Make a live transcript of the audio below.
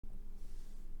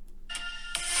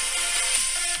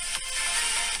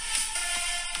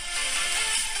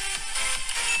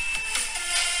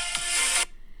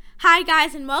Hi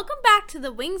guys, and welcome back to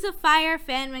the Wings of Fire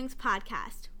Fan Wings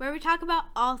podcast, where we talk about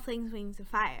all things Wings of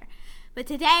Fire. But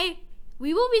today,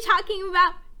 we will be talking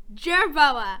about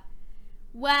Jerboa.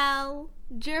 Well,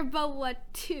 Jerboa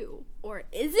 2, or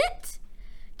is it?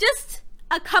 Just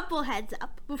a couple heads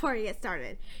up before we get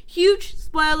started. Huge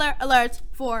spoiler alerts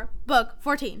for book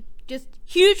 14. Just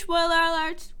huge spoiler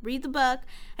alerts. Read the book.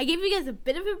 I gave you guys a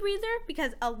bit of a breather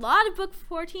because a lot of book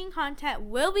 14 content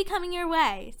will be coming your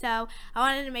way. So I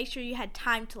wanted to make sure you had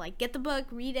time to get the book,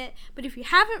 read it. But if you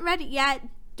haven't read it yet,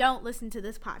 don't listen to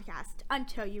this podcast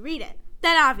until you read it.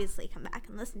 Then obviously come back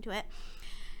and listen to it.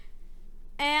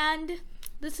 And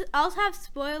this also have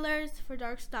spoilers for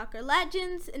Darkstalker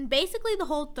Legends and basically the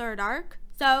whole third arc.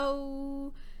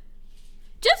 So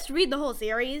just read the whole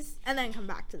series and then come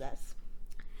back to this.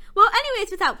 Well,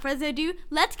 anyways, without further ado,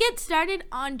 let's get started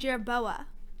on Jerboa.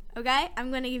 Okay? I'm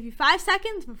going to give you 5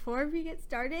 seconds before we get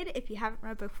started if you haven't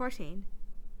read book 14.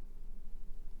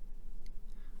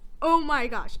 Oh my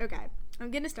gosh. Okay.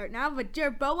 I'm going to start now. But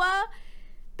Jerboa,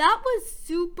 that was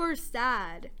super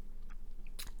sad.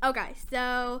 Okay,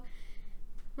 so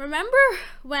remember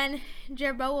when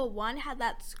Jerboa 1 had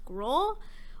that scroll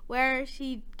where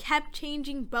she kept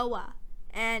changing boa?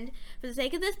 And for the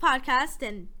sake of this podcast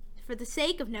and for the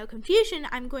sake of no confusion,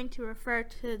 I'm going to refer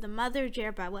to the mother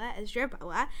Jerboa as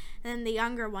Jerboa, and then the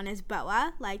younger one as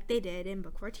Boa, like they did in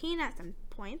book 14 at some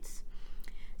points.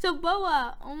 So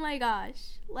Boa, oh my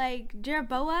gosh,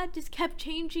 Jerboa just kept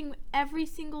changing every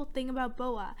single thing about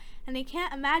Boa, and I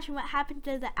can't imagine what happened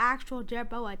to the actual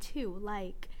Jerboa too,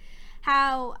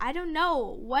 how, I don't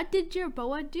know, what did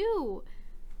Jerboa do?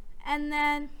 And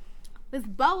then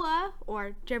with Boa,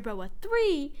 or Jerboa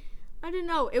 3, I don't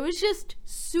know, it was just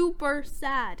super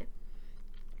sad.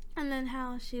 And then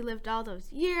how she lived all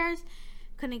those years,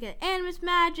 couldn't get animus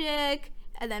magic,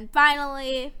 and then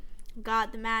finally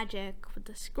got the magic with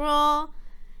the scroll.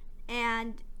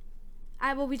 And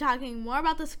I will be talking more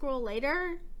about the scroll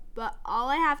later, but all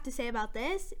I have to say about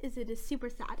this is it is super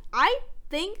sad. I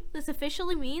think this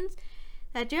officially means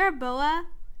that Jerboa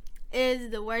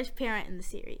is the worst parent in the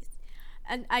series.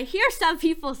 And I hear some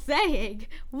people saying,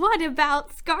 what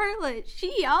about Scarlet?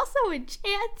 She also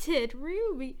enchanted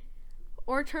Ruby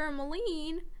or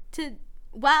Tourmaline to,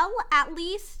 well, at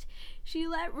least she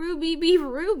let Ruby be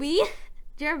Ruby.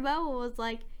 Jerboa was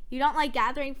like, you don't like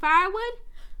gathering firewood?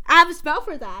 I have a spell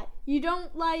for that. You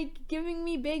don't like giving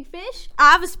me big fish?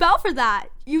 I have a spell for that.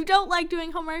 You don't like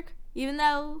doing homework? Even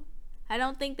though I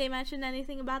don't think they mentioned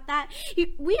anything about that.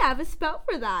 We have a spell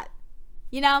for that.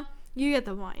 You get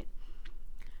the point.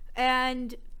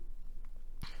 And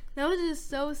that was just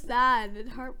so sad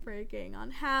and heartbreaking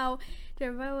on how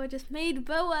Jerboa just made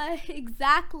Boa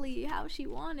exactly how she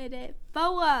wanted it.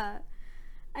 Boa!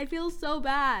 I feel so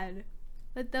bad.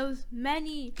 But those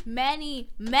many, many,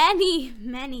 many,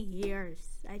 many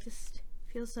years, I just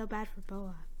feel so bad for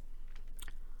Boa.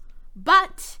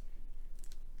 But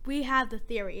we have the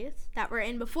theories that were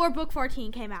in before book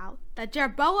 14 came out that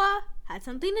Jerboa had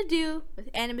something to do with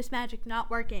animus magic not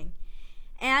working.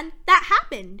 And that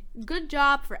happened. Good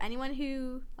job for anyone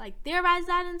who theorized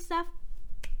that and stuff.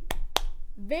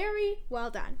 Very well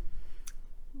done.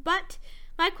 But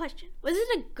my question, was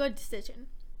it a good decision?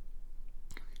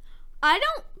 I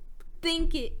don't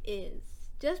think it is.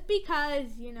 Just because,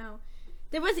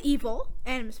 there was evil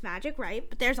animus magic, right?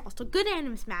 But there's also good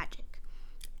animus magic.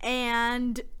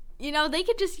 And, they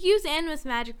could just use animus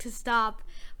magic to stop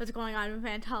what's going on in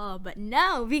Fantella. But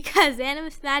no, because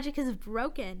animus magic is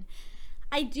broken.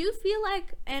 I do feel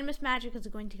like animus magic is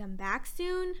going to come back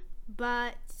soon,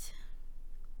 but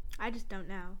I just don't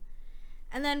know.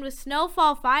 And then with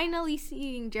Snowfall finally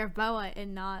seeing Jerboa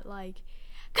and not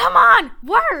come on,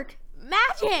 work,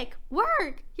 magic,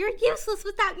 work, you're useless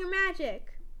without your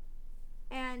magic.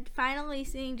 And finally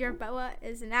seeing Jerboa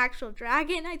as an actual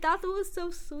dragon, I thought that was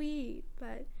so sweet.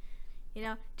 But,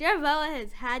 Jerboa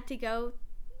has had to go,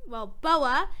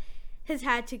 Boa has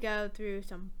had to go through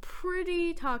some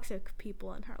pretty toxic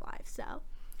people in her life. So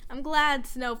I'm glad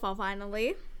Snowfall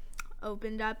finally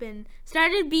opened up and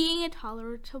started being a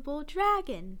tolerable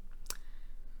dragon.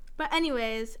 But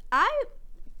anyways, I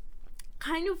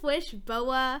kind of wish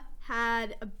Boa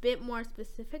had a bit more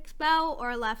specific spell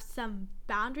or left some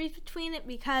boundaries between it,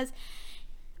 because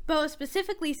Boa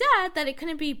specifically said that it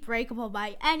couldn't be breakable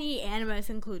by any animus,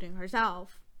 including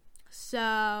herself.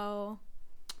 So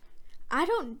I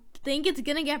don't think it's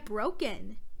gonna get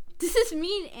broken. Does this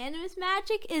mean animus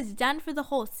magic is done for the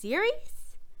whole series?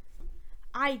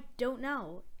 I don't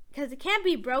know, because it can't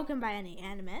be broken by any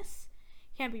animus,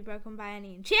 can't be broken by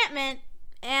any enchantment,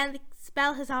 and the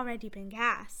spell has already been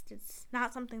cast. It's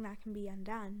not something that can be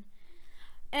undone.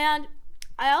 And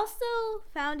I also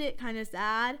found it kind of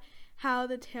sad how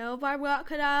the tail barb got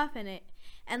cut off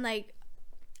and like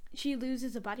she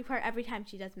loses a body part every time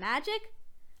she does magic.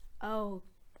 Oh,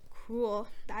 cruel.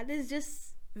 That is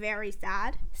just very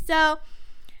sad. So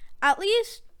at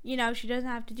least, you know, she doesn't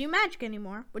have to do magic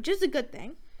anymore, which is a good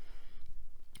thing.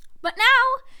 But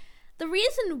now, the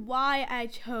reason why I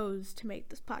chose to make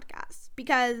this podcast,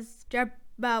 because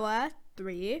Jerboa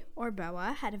 3, or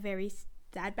Boa, had a very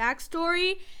sad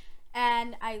backstory,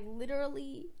 and I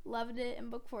literally loved it in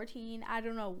book 14. I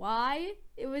don't know why.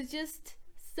 It was just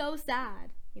so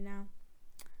sad, you know.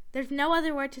 There's no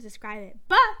other word to describe it.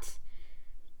 But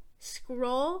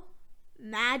scroll,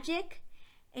 magic,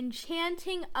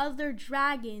 enchanting other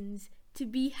dragons to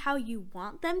be how you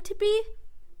want them to be.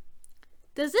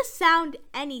 Does this sound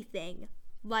anything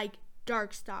like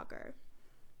Darkstalker?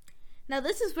 Now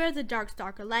this is where the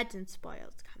Darkstalker legend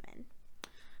spoils come in.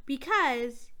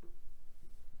 Because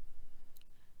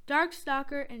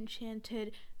Darkstalker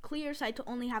enchanted Clearsight to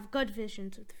only have good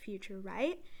visions of the future,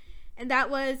 right? And that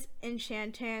was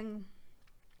enchanting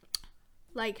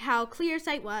like how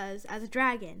Clearsight was as a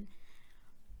dragon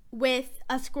with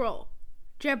a scroll.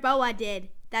 Jerboa did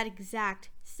that exact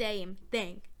same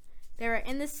thing. They were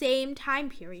in the same time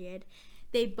period.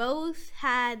 They both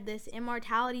had this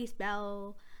immortality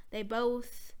spell. They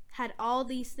both had all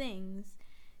these things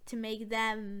to make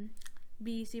them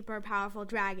be super powerful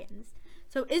dragons.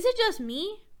 So is it just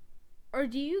me, or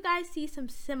do you guys see some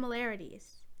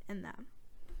similarities in them?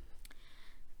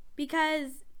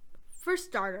 Because, for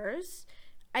starters,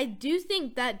 I do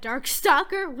think that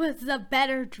Darkstalker was the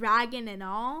better dragon and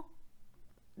all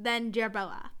than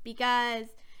Jerboa. Because,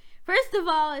 first of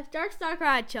all, if Darkstalker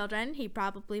had children, he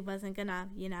probably wasn't gonna,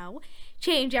 you know,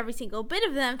 change every single bit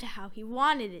of them to how he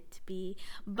wanted it to be.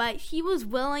 But he was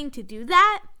willing to do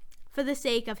that for the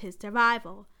sake of his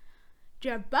survival.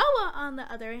 Jerboa, on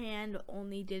the other hand,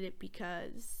 only did it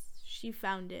because she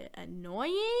found it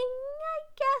annoying, I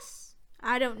guess.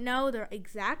 I don't know the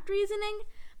exact reasoning,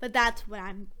 but that's what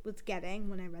I was getting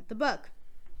when I read the book.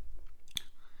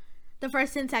 The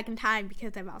first and second time,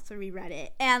 because I've also reread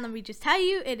it. And let me just tell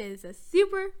you, it is a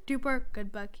super duper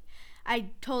good book. I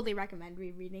totally recommend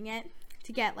rereading it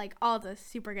to get like all the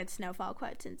super good Snowfall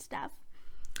quotes and stuff.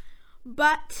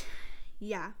 But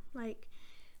yeah, like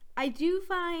I do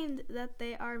find that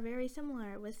they are very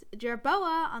similar, with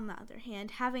Jerboa, on the other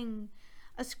hand, having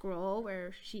a scroll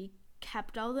where she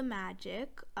kept all the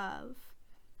magic of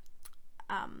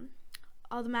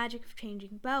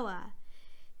changing Boa,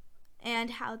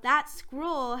 and how that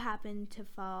scroll happened to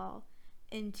fall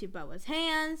into Boa's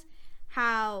hands,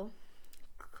 how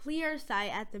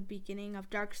Clearsight at the beginning of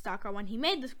Darkstalker, when he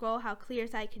made the scroll, how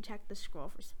Clearsight could check the scroll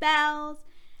for spells,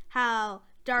 how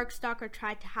Darkstalker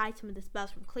tried to hide some of the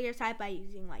spells from Clearsight by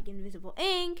using like invisible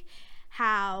ink,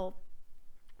 how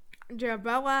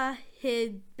Jerboa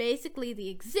hid basically the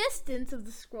existence of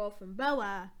the scroll from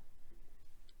Boa.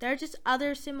 There are just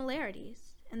other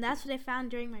similarities, and that's what I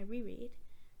found during my reread.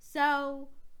 So,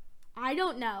 I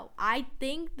don't know. I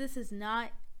think this is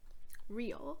not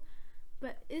real,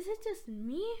 but is it just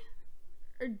me?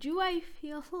 Or do I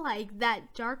feel like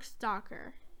that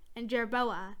Darkstalker and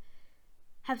Jerboa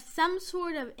have some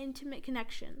sort of intimate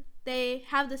connection? They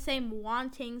have the same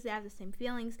wantings, they have the same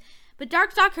feelings, but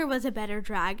Darkstalker was a better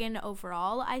dragon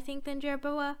overall, I think, than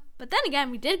Jerboa. But then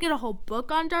again, we did get a whole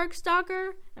book on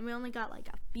Darkstalker, and we only got like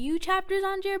a few chapters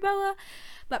on Jerboa.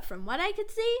 But from what I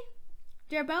could see,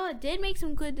 Jerboa did make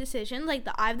some good decisions, like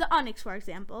the Eye of the Onyx, for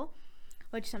example,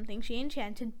 which is something she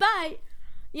enchanted. But,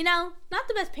 you know, not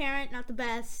the best parent, not the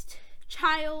best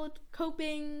child,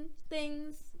 coping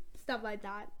things, stuff like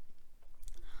that.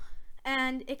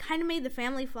 And it kind of made the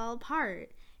family fall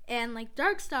apart. And like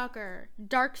Darkstalker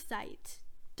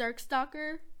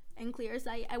and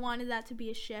Clearsight, I wanted that to be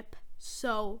a ship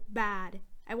so bad.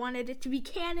 I wanted it to be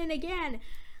canon again.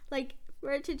 Like,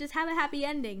 for it to just have a happy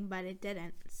ending, but it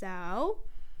didn't. So,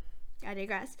 I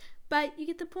digress. But you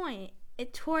get the point.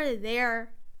 It tore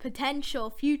their potential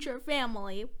future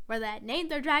family, where that named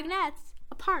their dragonettes,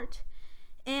 apart.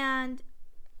 And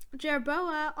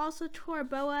Jerboa also tore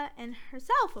Boa and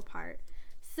herself apart.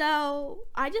 So,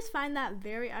 I just find that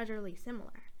very utterly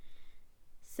similar.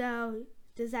 So,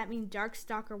 does that mean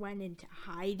Darkstalker went into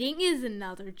hiding as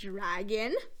another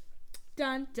dragon?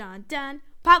 Dun, dun, dun.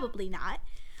 Probably not.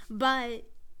 But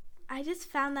I just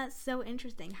found that so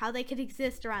interesting, how they could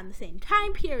exist around the same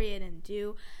time period and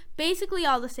do basically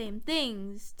all the same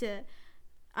things to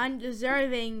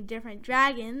undeserving different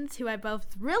dragons who I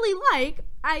both really like.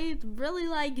 I really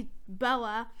like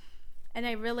Boa, and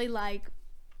I really like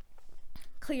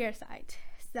Clearsight.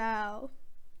 So,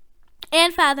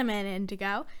 and Fathom and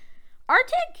Indigo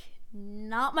Arctic,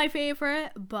 not my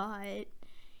favorite, but,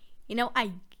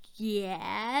 I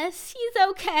guess he's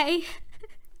okay.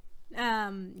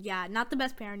 Yeah, not the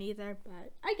best parent either,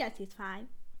 but I guess he's fine.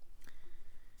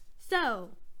 So,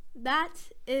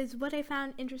 that is what I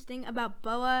found interesting about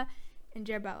Boa and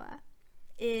Jerboa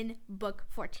in book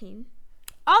 14.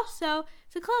 Also,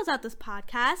 to close out this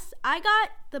podcast, I got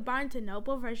the Barnes &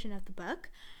 Noble version of the book.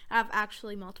 I have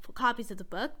actually multiple copies of the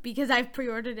book because I've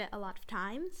pre-ordered it a lot of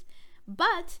times.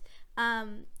 But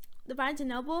the Barnes &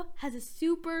 Noble has a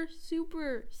super,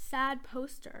 super sad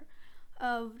poster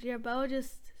of Jerboa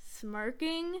just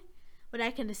smirking, what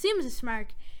I can assume is a smirk,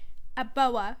 at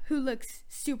Boa, who looks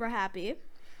super happy.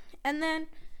 And then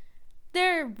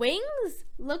their wings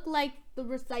look like the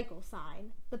recycle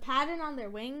sign. The pattern on their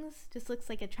wings just looks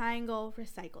like a triangle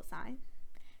recycle sign.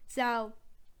 So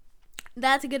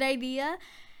that's a good idea.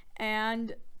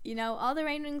 And, all the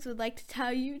Rainwings would like to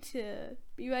tell you to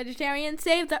be vegetarian,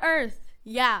 save the earth.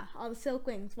 Yeah, all the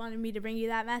Silkwings wanted me to bring you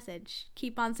that message.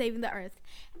 Keep on saving the earth.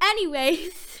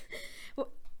 Anyways,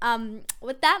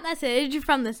 with that message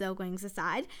from the Silkwings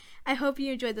aside, I hope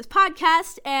you enjoyed this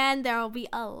podcast, and there will be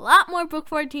a lot more Book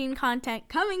 14 content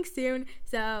coming soon,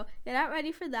 so get out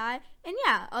ready for that. And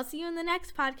yeah, I'll see you in the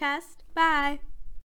next podcast. Bye!